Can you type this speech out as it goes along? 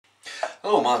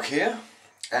Hello, Mark here,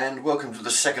 and welcome to the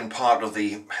second part of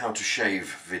the how to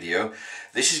shave video.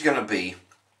 This is going to be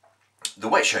the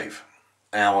wet shave.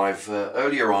 Now,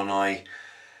 earlier on I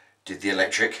did the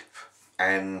electric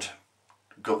and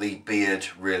got the beard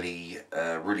really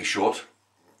short,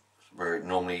 where it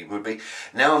normally would be.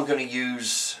 Now I'm going to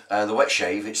use the wet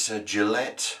shave. It's a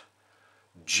Gillette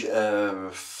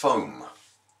foam.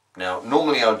 Now,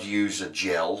 normally I'd use a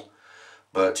gel,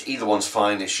 but either one's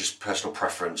fine. It's just personal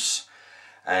preference.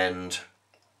 And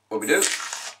what we do,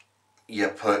 you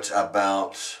put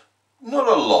about, not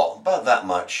a lot, about that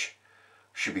much,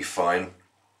 should be fine.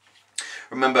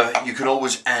 Remember, you can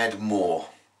always add more.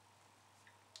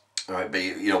 Alright, but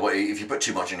you know what, if you put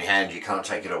too much on your hand, you can't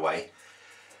take it away.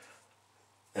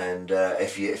 And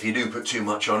if you do put too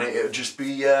much on it, it'll just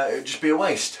be a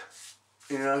waste.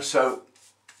 You know, so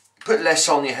put less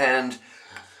on your hand.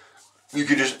 You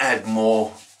can just add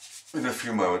more in a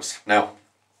few moments. Now,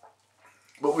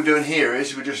 what we're doing here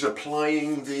is we're just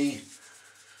applying the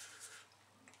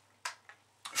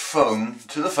foam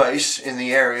to the face in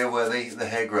the area where the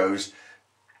hair grows.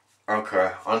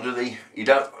 Okay, you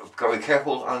don't, gotta be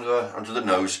careful under the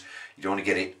nose. You don't want to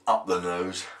get it up the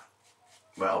nose.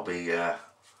 That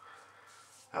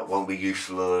won't be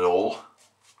useful at all.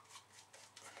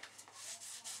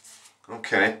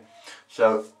 Okay,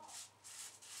 so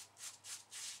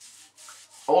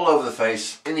all over the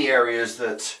face in the areas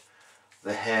that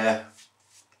the hair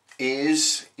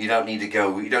is. You don't need to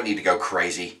go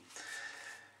crazy.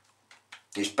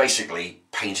 It's basically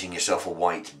painting yourself a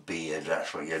white beard.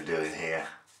 That's what you're doing here.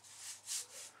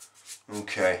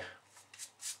 Okay.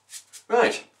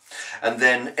 Right. And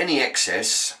then any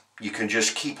excess you can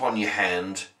just keep on your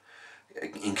hand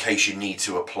in case you need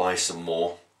to apply some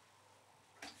more.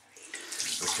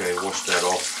 Okay, wash that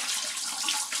off.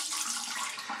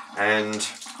 And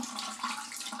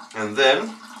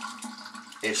then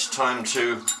it's time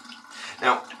to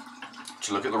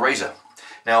look at the razor.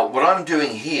 Now, what I'm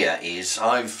doing here is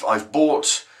I've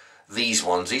bought these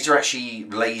ones. These are actually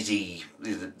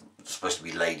they're supposed to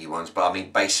be lady ones, but I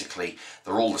mean basically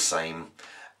they're all the same.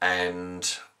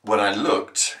 And when I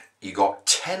looked, you got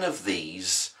 10 of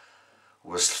these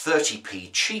was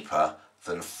 30p cheaper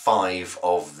than 5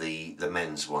 of the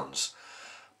men's ones.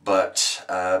 But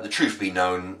the truth be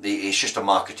known, it's just a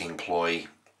marketing ploy.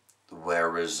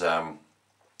 Whereas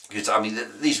because I mean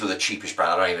these were the cheapest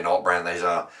brand. I don't even know what brand these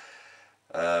are,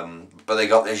 but they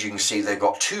got, as you can see, they've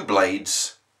got 2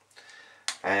 blades.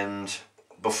 And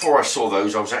before I saw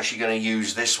those, I was actually going to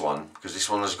use this one because this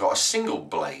one has got a single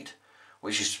blade,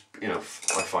 which is, you know,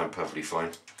 I find perfectly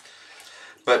fine.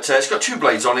 But it's got 2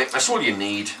 blades on it. That's all you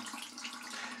need.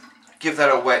 Give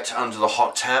that a wet under the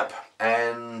hot tap,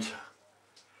 and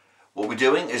what we're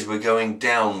doing is we're going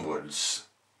downwards.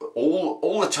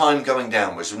 All the time going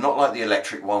downwards. We're not like the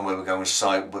electric one where we're going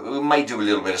side. We may do a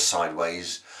little bit of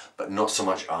sideways, but not so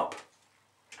much up.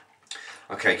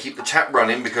 Okay, keep the tap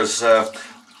running because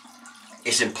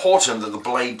it's important that the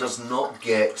blade does not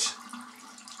get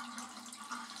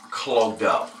clogged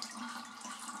up.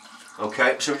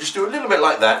 Okay, so we just do a little bit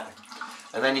like that,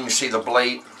 and then you can see the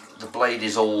blade. The blade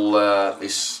is all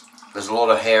there's a lot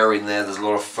of hair in there. There's a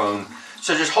lot of foam.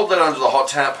 So just hold that under the hot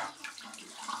tap.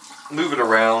 Move it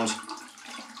around,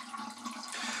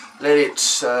 let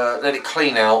it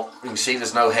clean out. You can see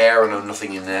there's no hair and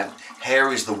nothing in there.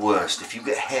 Hair is the worst. If you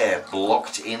get hair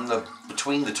blocked in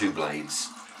between the 2 blades,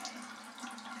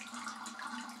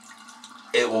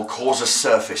 it will cause a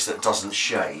surface that doesn't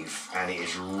shave, and it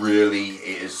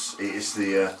is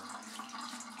the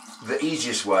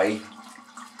easiest way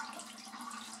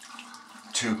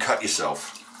to cut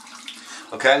yourself.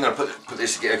 Okay, I'm going to put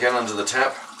this again under the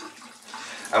tap.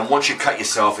 And once you cut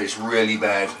yourself, it's really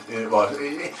bad. Well,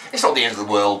 it's not the end of the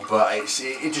world, but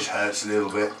it just hurts a little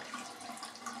bit,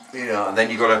 you know. And then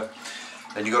you gotta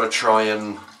try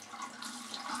and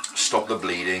stop the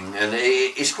bleeding, and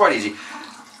it's quite easy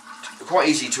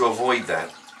to avoid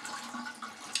that.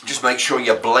 Just make sure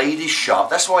your blade is sharp.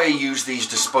 That's why I use these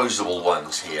disposable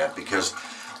ones here, because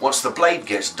once the blade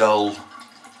gets dull,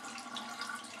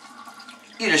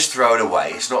 you just throw it away.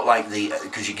 It's not like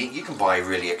because you can buy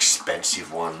really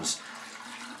expensive ones,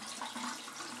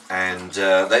 and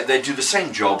they do the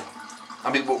same job.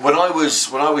 I mean, when I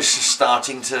was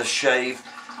starting to shave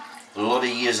a lot of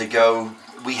years ago,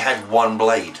 we had 1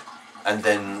 blade, and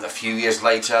then a few years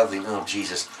later, I think, oh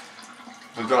Jesus,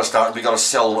 we've got to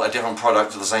sell a different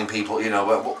product to the same people. You know,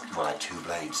 well, like 2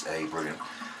 blades, brilliant.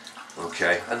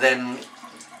 Okay, and then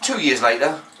 2 years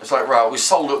later, it's like, right, we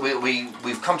sold it.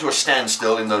 We've come to a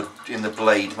standstill in the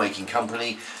blade making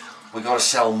company. We've got to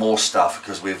sell more stuff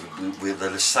because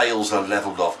the sales are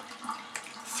leveled off.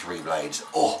 3 blades.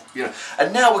 Oh, you know,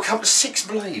 and now we're come to 6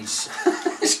 blades.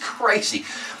 It's crazy.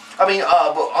 I mean,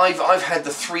 I've had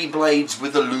the 3 blades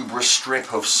with the Lubra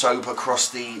strip of soap across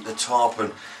the top,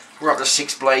 and we're up to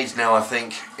 6 blades now, I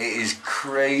think. It is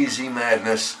crazy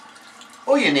madness.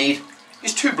 All you need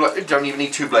is 2 blades. You don't even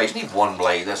need 2 blades, you need 1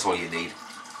 blade, that's all you need.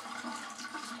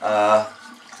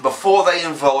 Before they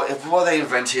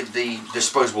invented the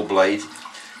disposable blade,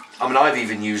 I mean, I've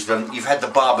even used them. You've had the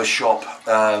barber shop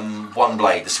 1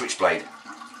 blade, the switch blade.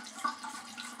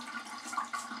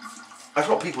 That's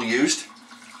what people used.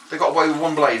 They got away with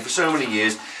 1 blade for so many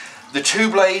years. The 2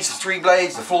 blades, the 3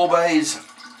 blades, the 4 blades,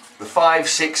 the 5,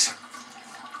 6.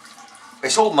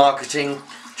 It's all marketing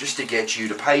just to get you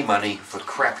to pay money for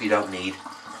crap you don't need.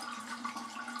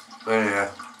 Yeah.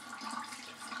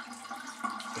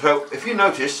 So if you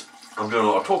notice, I'm doing a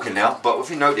lot of talking now, but if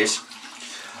you notice,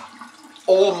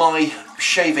 all my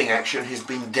shaving action has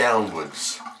been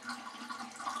downwards.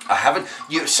 I haven't.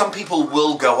 Some people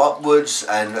will go upwards,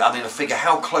 and I mean, I figure,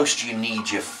 how close do you need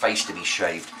your face to be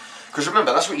shaved? Because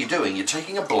remember, that's what you're doing. You're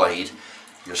taking a blade,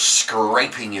 you're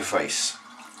scraping your face.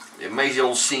 It may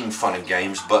all seem fun and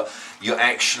games, but you're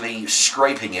actually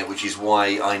scraping it, which is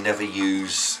why I never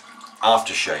use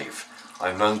aftershave.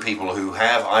 I've known people who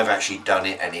have. I've actually done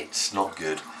it, and it's not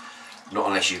good. Not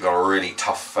unless you've got a really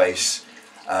tough face.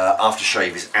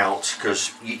 Aftershave is out,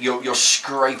 because you're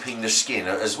scraping the skin,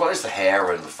 as well as the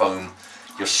hair and the foam.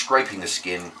 You're scraping the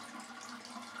skin.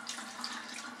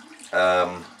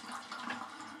 But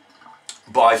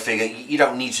I figure you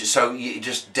don't need to, so you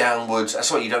just downwards.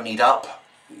 That's why you don't need up.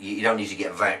 You don't need to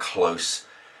get that close.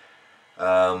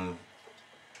 So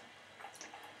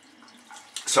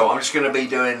I'm just going to be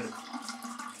doing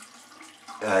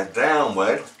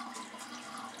downward.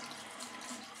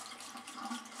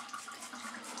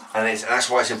 And that's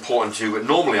why it's important to. But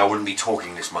normally I wouldn't be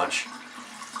talking this much.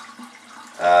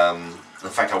 In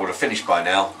fact, I would have finished by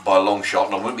now, by a long shot,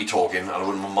 and I wouldn't be talking,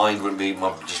 and my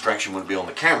distraction wouldn't be on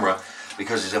the camera,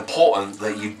 because it's important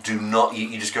that you do not.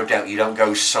 You just go down. You don't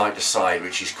go side to side,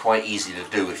 which is quite easy to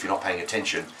do if you're not paying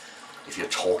attention. If you're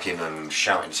talking and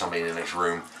shouting to somebody in the next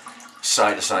room,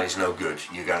 side to side is no good.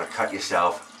 You're going to cut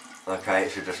yourself. Okay,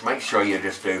 so just make sure you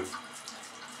just do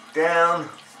down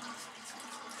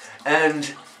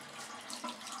and.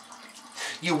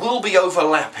 You will be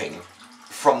overlapping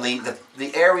from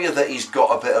the area that has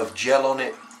got a bit of gel on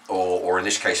it, or in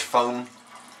this case foam.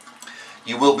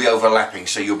 You will be overlapping,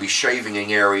 so you'll be shaving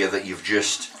an area that you've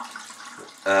just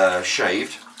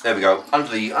shaved. There we go, under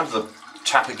the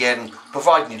tap again.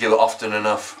 Providing you do it often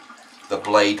enough, the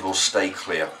blade will stay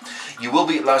clear. You will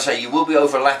be, like I say, you will be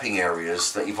overlapping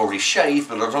areas that you've already shaved,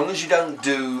 but as long as you don't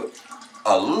do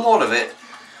a lot of it,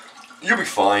 you'll be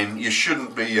fine. You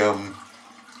shouldn't be.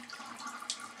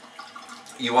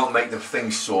 You won't make the thing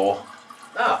sore.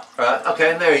 Ah, right,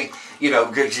 okay, and there you know,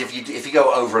 because if you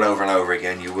go over and over and over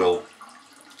again, you'll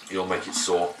make it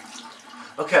sore.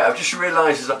 Okay, I've just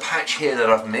realised there's a patch here that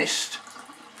I've missed.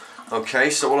 Okay,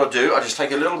 so what I'll do, I'll just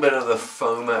take a little bit of the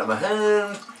foam out of my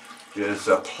hand, just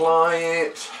apply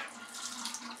it.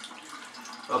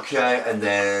 Okay, and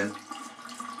then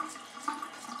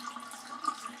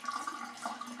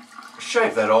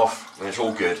shave that off, and it's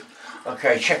all good.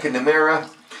 Okay, check in the mirror.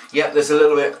 Yep, there's a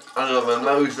little bit under the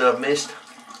nose that I've missed,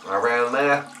 around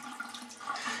there.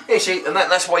 Yeah, see, and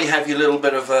that's why you have your little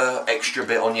bit of extra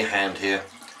bit on your hand here.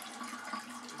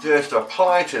 Just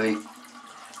apply to the.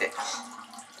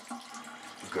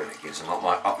 Good, it gets them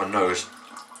up my nose.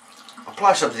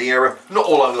 Apply some to the area, not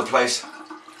all over the place.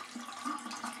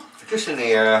 Just in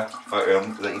the area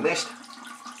that you missed.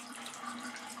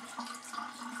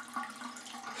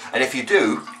 And if you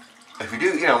do,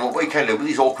 you know what we can do with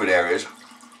these awkward areas.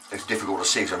 It's difficult to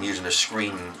see because I'm using a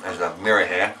screen as a mirror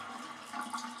here.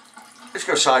 Let's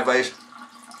go sideways.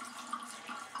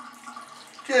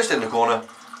 Just in the corner.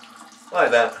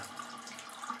 Like that.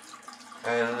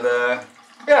 And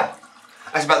yeah.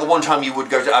 That's about the one time you would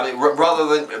go to, I mean, rather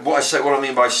than, what I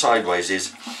mean by sideways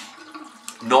is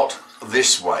not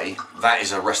this way. That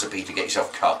is a recipe to get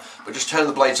yourself cut. But just turn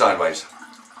the blade sideways.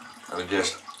 And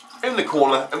just in the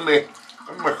corner, in the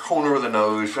corner of the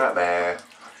nose, right there.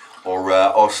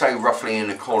 Or say roughly in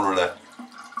the corner of the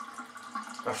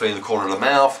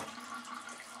mouth.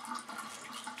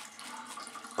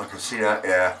 I can see that,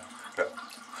 yeah.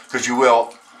 Because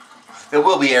there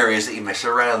will be areas that you miss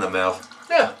around the mouth.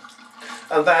 Yeah,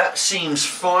 and that seems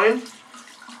fine.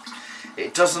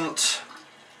 It doesn't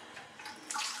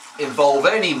involve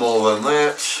any more than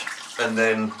that. And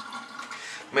then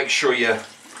make sure your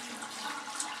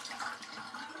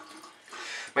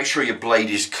blade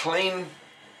is clean.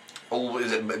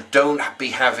 Don't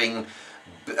be having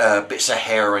bits of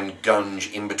hair and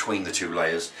gunge in between the 2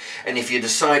 layers. And if you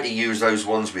decide to use those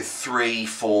ones with 3,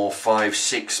 4, 5,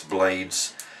 6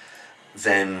 blades,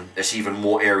 then there's even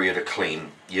more area to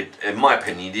clean. In my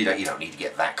opinion, you don't need to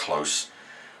get that close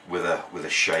with a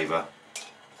shaver.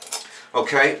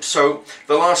 Okay, so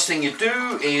the last thing you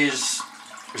do is,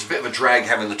 it's a bit of a drag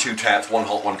having the 2 taps, one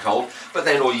hot, one cold, but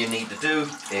then all you need to do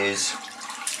is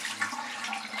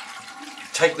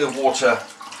take the water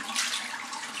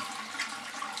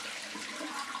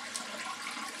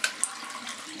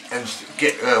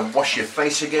and wash your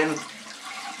face again.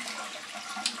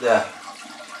 There.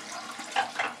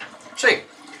 See?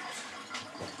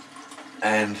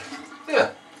 And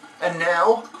yeah. And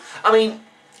now, I mean,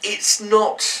 it's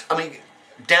not, I mean,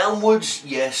 downwards,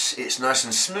 yes, it's nice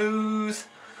and smooth.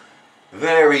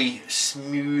 Very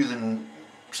smooth and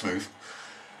smooth.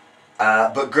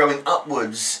 But going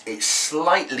upwards, it's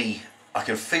slightly, I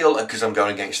can feel it because I'm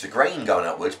going against the grain going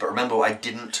upwards, but remember I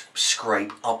didn't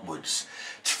scrape upwards.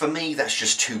 For me, that's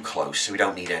just too close, so we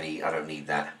don't need any, I don't need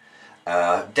that.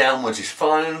 Downwards is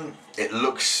fine. It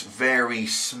looks very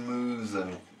smooth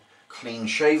and clean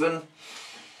shaven.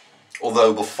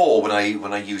 Although before, when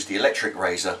I used the electric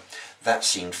razor, that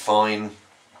seemed fine.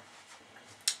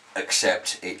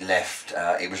 Except it left,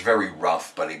 it was very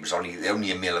rough, but it was only a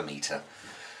millimetre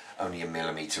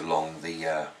long,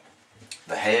 the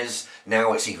hairs.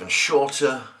 Now it's even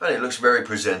shorter, and it looks very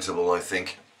presentable, I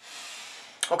think.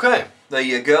 Okay, there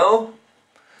you go.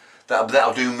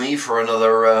 That'll do me for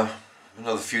another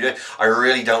few days. I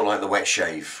really don't like the wet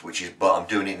shave, but I'm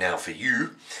doing it now for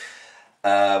you.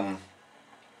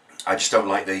 I just don't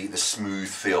like the smooth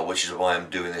feel, which is why I'm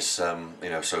doing this. You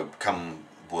know, so come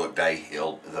work day,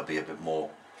 there'll be a bit more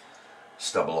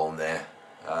stubble on there.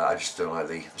 I just don't like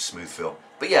the smooth feel.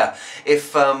 But yeah,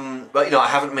 but you know, I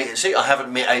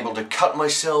haven't been able to cut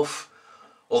myself,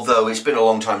 although it's been a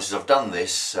long time since I've done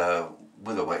this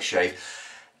with a wet shave.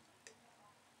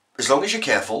 As long as you're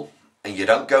careful and you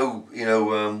don't go, you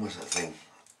know, what's that thing?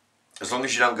 As long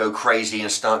as you don't go crazy and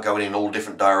start going in all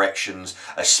different directions,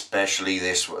 especially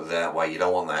this or that way, you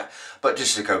don't want that. But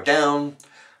just to go down,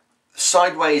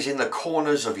 sideways in the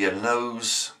corners of your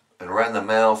nose and around the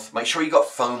mouth. Make sure you got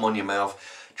foam on your mouth.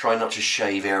 Try not to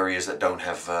shave areas that don't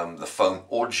have the foam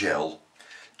or gel.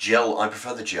 Gel, I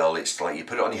prefer the gel. It's like you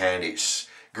put it on your hand, it's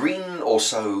green,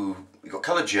 also you've got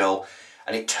coloured gel,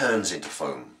 and it turns into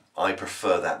foam. I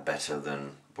prefer that better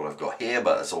than what I've got here,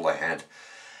 but that's all I had.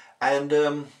 And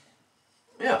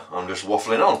yeah, I'm just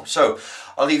waffling on. So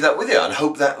I'll leave that with you and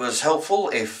hope that was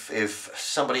helpful. If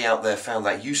somebody out there found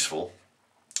that useful,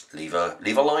 leave a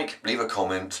like, leave a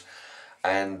comment,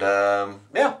 and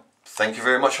yeah, thank you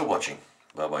very much for watching.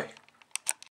 Bye bye.